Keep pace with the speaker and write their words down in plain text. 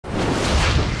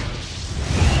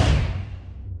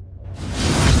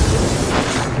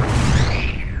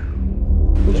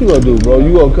you gonna do, bro?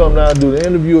 You gonna come down and do the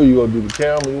interview, or you gonna do the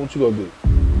camera? What you gonna do?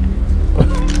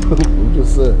 I'm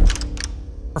just saying.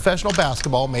 Professional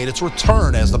basketball made its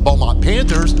return as the Beaumont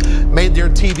Panthers made their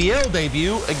TBL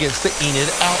debut against the Enid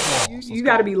Outlaws. You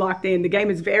got to be locked in. The game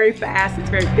is very fast. It's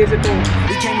very physical.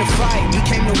 We came to fight. We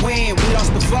came to win. We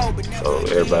lost before, but so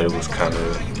everybody was kind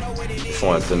of just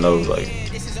wanted to know like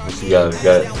what you guys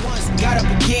got.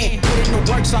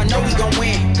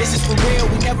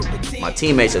 My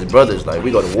teammates as brothers, like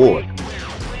we go to war.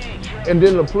 And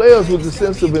then the players with the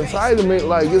sense of entitlement,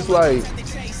 like it's like,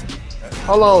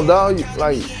 hold on, dog.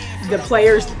 Like the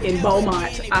players in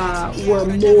Beaumont were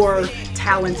more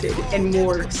talented and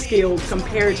more skilled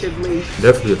comparatively.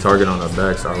 Definitely a target on our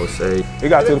backs, I would say. It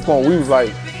got to the point we was like,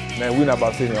 man, we're not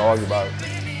about to sit here and argue about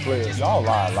players. Y'all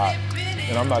lie a lot,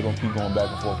 and I'm not gonna keep going back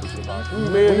and forth with you about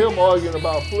it. Me and him arguing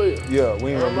about players. Yeah,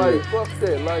 we ain't. I'm like, fuck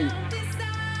that, like.